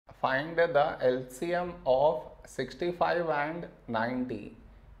Find the LCM of 65 and 90.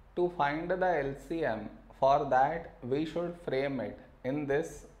 To find the LCM, for that we should frame it in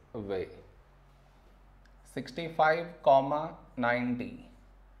this way. 65, 90.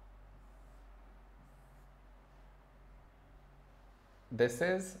 This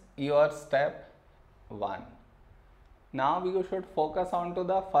is your step 1. Now you should focus on to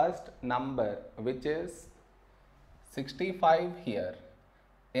the first number, which is 65 here.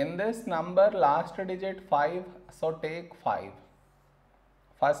 In this number, last digit 5, so take 5.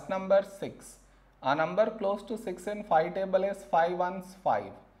 First number 6. A number close to 6 in 5 table is 5 ones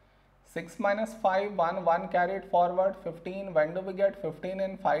 5. 6 minus 5, 1, 1 carried forward 15. When do we get 15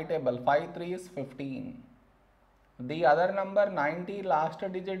 in 5 table? 5 3 is 15. The other number 90, last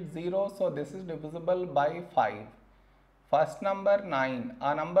digit 0, so this is divisible by 5. First number 9.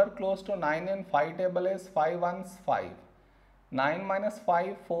 A number close to 9 in 5 table is 5 ones 5. 9 minus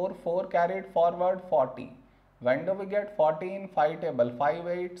 5, 4, 4 carried forward 40. When do we get 40 in 5 table? 5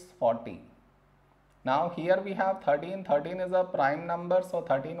 8s 40. Now here we have 13. 13 is a prime number, so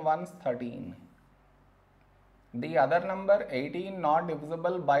 13 ones 13. The other number 18 not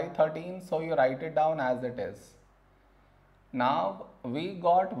divisible by 13, so you write it down as it is. Now we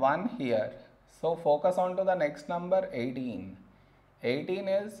got 1 here, so focus on to the next number 18. 18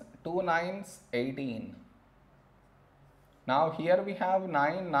 is 2 9s 18. Now here we have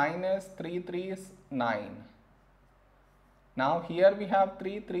 9, 9 is 3 3s 9. Now here we have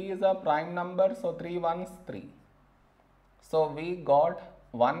 3, 3 is a prime number, so 3 ones 3. So we got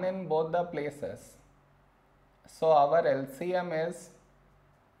 1 in both the places. So our LCM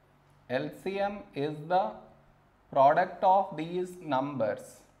is the product of these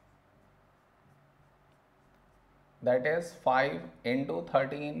numbers, that is 5 into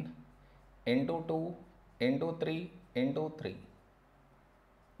 13 into 2 into 3 into 3.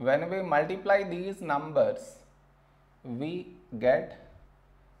 When we multiply these numbers, we get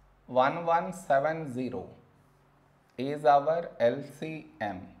 1170 is our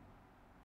LCM.